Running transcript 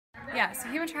Yeah, so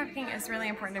human trafficking is really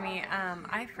important to me.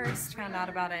 I first found out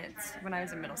about it when I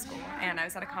was in middle school, and I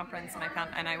was at a conference,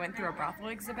 and I went through a brothel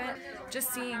exhibit.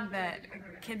 Just seeing that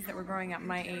kids that were growing up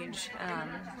my age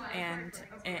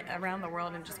around the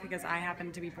world, and just because I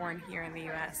happened to be born here in the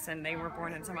U.S. and they were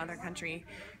born in some other country,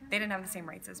 they didn't have the same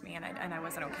rights as me, and I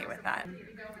wasn't okay with that.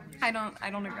 I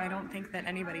don't think that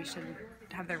anybody should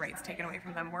have their rights taken away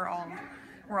from them.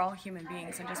 We're all human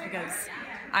beings, and just because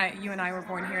you and I were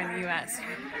born here in the U.S.,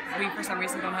 we for some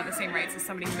reason don't have the same rights as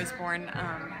somebody who was born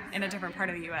in a different part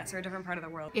of the U.S. or a different part of the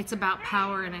world. It's about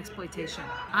power and exploitation.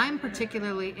 I'm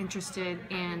particularly interested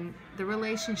in the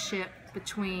relationship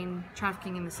between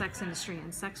trafficking in the sex industry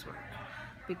and sex work,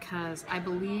 because I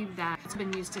believe that it's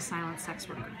been used to silence sex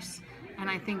workers, and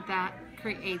I think that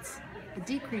creates a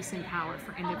decrease in power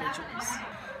for individuals.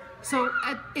 So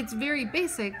at its very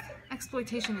basic,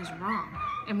 exploitation is wrong,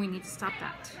 and we need to stop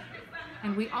that.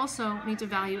 And we also need to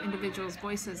value individuals'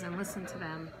 voices and listen to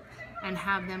them and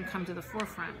have them come to the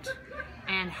forefront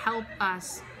and help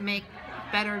us make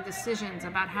better decisions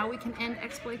about how we can end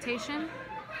exploitation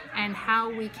and how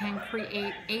we can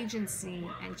create agency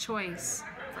and choice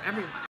for everyone.